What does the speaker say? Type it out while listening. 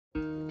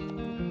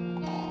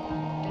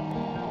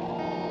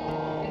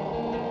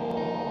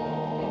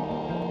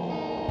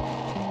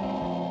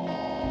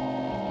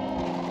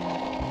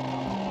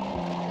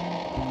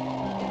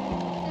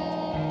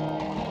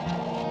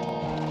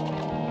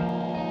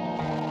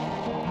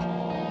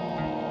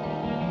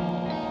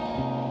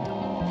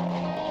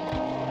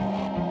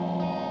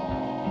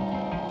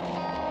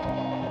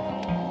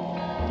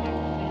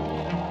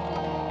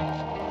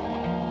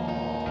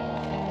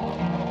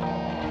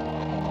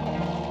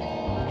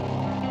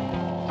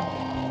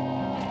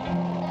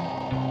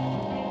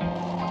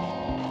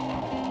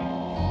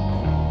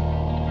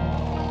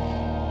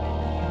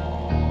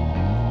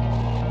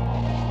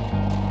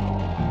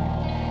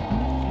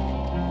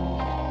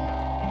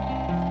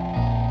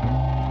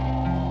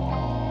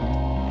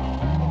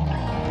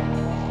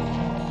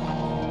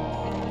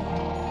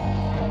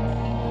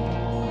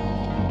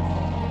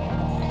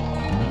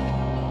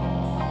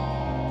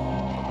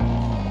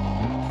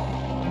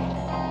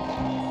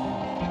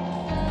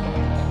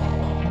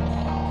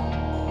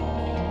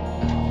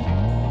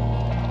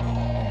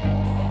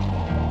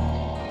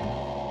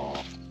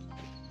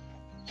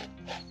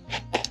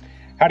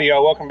Howdy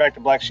y'all, welcome back to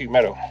Black Sheep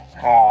Meadow.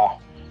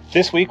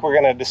 This week we're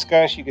going to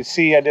discuss, you can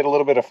see I did a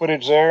little bit of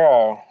footage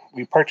there.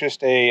 We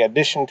purchased a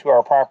addition to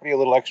our property, a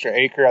little extra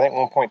acre, I think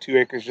 1.2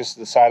 acres just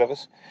to the side of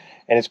us.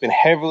 And it's been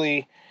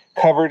heavily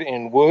covered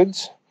in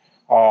woods,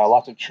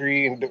 lots of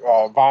tree and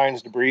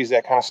vines, debris,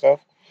 that kind of stuff.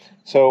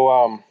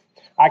 So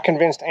I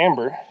convinced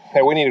Amber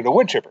that we needed a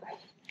wood chipper.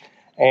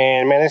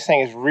 And man, this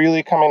thing has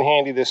really come in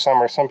handy this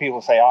summer. Some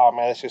people say, oh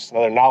man, it's just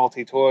another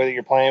novelty toy that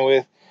you're playing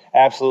with.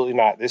 Absolutely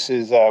not. This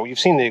is, you've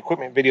seen the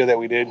equipment video that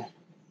we did.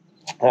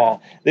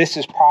 This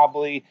is I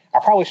probably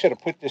should have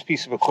put this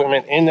piece of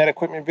equipment in that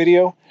equipment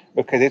video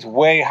because it's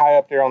way high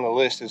up there on the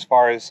list as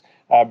far as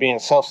being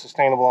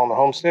self-sustainable on the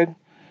homestead.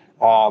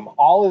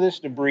 All of this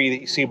debris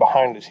that you see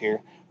behind us here,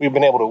 we've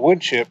been able to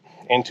wood chip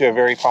into a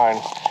very fine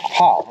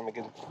pile. Let me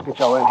get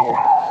y'all in here.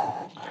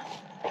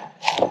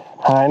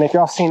 And if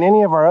y'all seen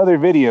any of our other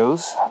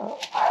videos,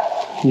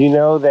 you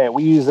know that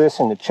we use this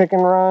in the chicken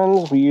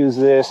runs. We use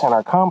this in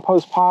our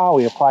compost pile.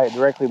 We apply it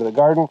directly to the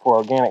garden for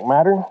organic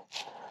matter.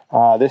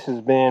 This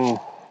has been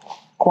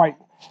quite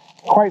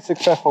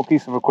successful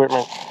piece of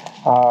equipment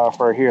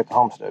for here at the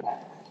homestead.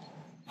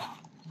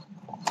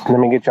 Let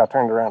me get y'all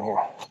turned around here.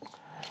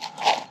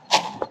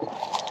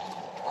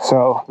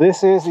 So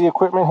this is the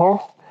equipment here.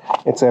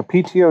 It's a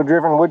PTO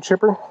driven wood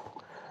chipper.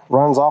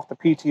 Runs off the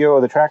PTO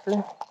of the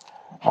tractor.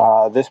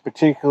 This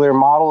particular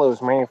model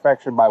was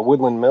manufactured by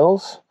Woodland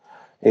Mills.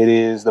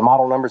 The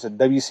model number's a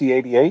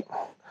WC88,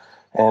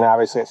 and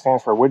obviously it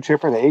stands for wood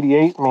chipper. The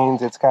 88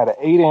 means it's got an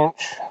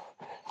 8-inch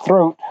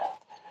throat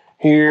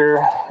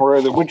here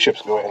where the wood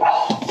chips go in.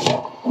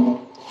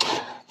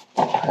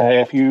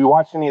 If you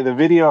watch any of the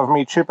video of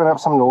me chipping up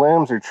some of the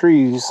limbs or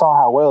trees, you saw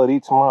how well it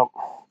eats them up.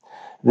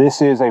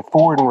 This is a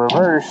forward and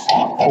reverse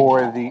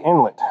for the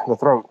inlet, the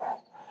throat.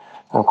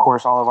 And of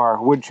course, all of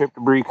our wood chip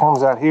debris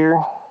comes out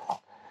here,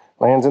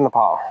 lands in the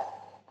pile.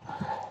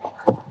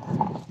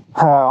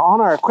 On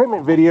our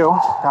equipment video,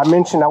 I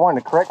mentioned I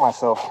wanted to correct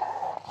myself.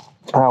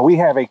 We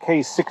have a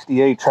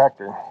K60A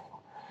tractor.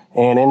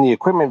 And in the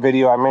equipment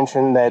video, I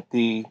mentioned that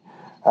the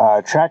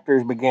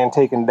tractors began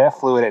taking DEF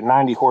fluid at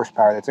 90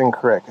 horsepower. That's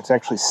incorrect. It's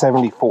actually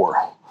 74.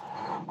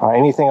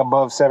 Anything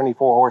above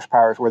 74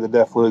 horsepower is where the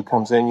DEF fluid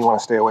comes in. You want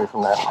to stay away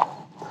from that.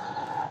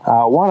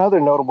 One other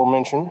notable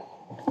mention,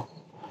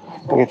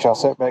 I'll get y'all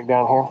set back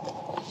down here.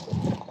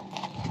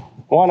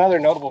 One other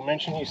notable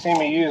mention you see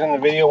me use in the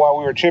video while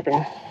we were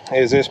chipping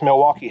is this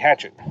Milwaukee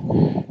hatchet.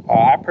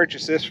 I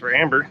purchased this for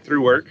Amber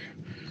through work.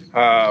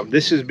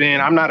 This has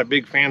been, I'm not a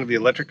big fan of the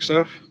electric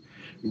stuff,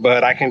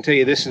 but I can tell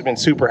you this has been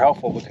super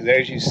helpful because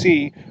as you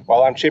see,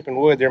 while I'm chipping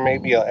wood, there may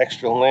be an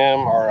extra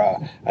limb or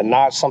a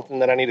knot, something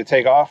that I need to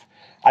take off.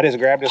 I just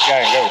grab this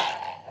guy and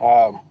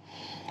go.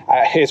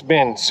 It's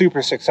been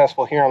super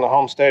successful here on the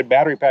homestead.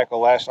 Battery pack will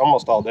last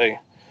almost all day.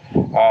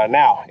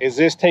 Now, is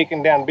this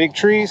taking down big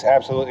trees?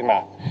 Absolutely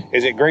not.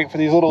 Is it great for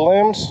these little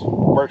limbs?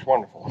 Works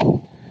wonderful.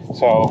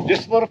 So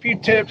just a little few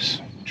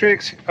tips,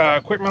 tricks,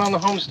 equipment on the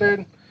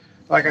homestead.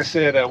 Like I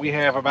said, we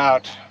have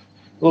about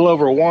a little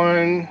over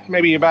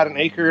maybe about 1.5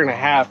 acres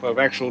of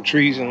actual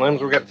trees and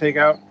limbs we've got to take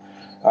out.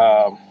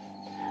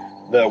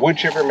 The wood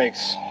chipper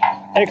makes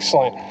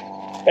excellent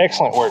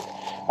work.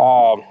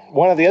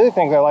 One of the other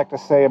things I like to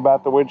say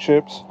about the wood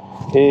chips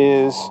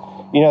is,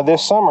 you know,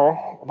 this summer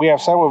we have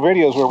several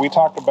videos where we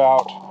talked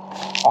about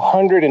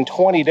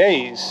 120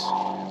 days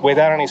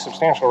without any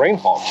substantial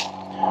rainfall.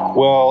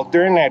 Well,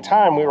 during that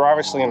time, we were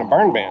obviously in a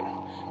burn ban.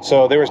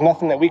 So there was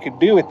nothing that we could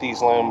do with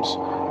these limbs.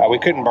 We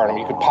couldn't burn them.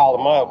 You could pile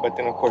them up, but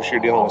then of course you're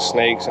dealing with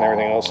snakes and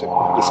everything else that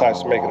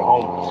decides to make it a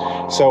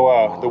home.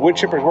 So the wood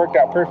chippers worked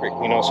out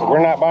perfect, you know, so we're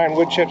not buying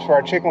wood chips for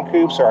our chicken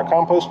coops or our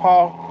compost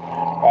pile.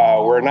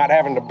 We're not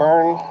having to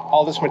burn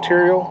all this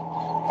material.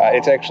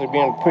 It's actually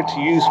being put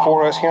to use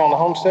for us here on the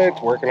homestead.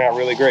 It's working out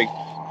really great.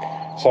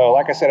 So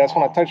like I said, I just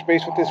want to touch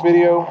base with this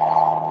video,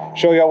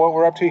 show y'all what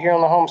we're up to here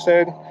on the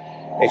homestead.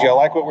 If y'all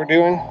like what we're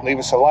doing, leave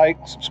us a like,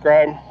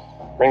 subscribe,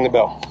 ring the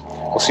bell.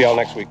 We'll see y'all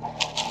next week.